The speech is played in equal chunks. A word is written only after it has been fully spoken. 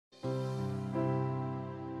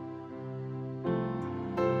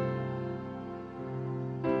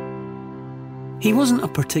He wasn't a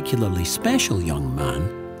particularly special young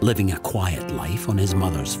man, living a quiet life on his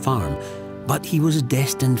mother's farm, but he was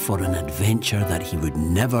destined for an adventure that he would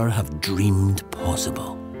never have dreamed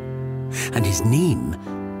possible. And his name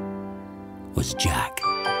was Jack.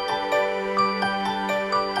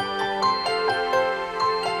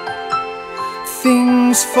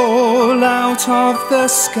 Things fall out of the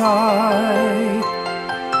sky,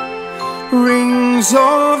 rings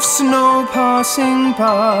of snow passing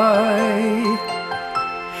by.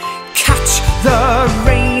 Catch the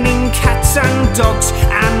raining cats and dogs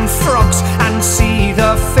and frogs, and see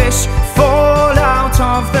the fish fall out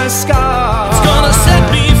of the sky. It's gonna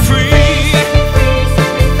set me free.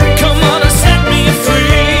 Come on and set me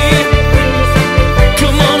free.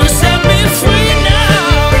 Come on and set me free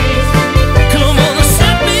now. Come on and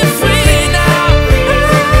set me free now.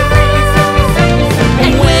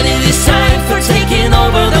 And when it is time for taking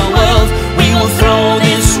over the world, we will throw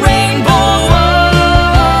this rainbow wide.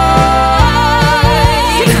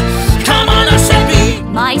 Come on and set me.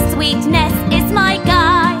 My sweetness is my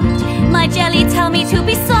guide. My jelly tell me to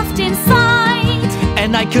be soft inside.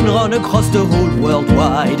 And I can run across the whole world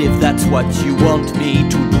wide if that's what you want me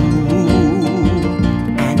to do.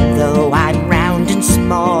 And though I'm round and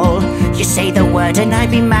small, you say the word and I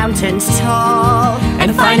be mountains tall.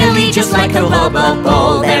 And finally, just like a rubber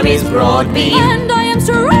ball, there is broad beam. And I am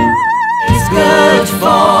strong. Good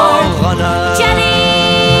for runner. Jelly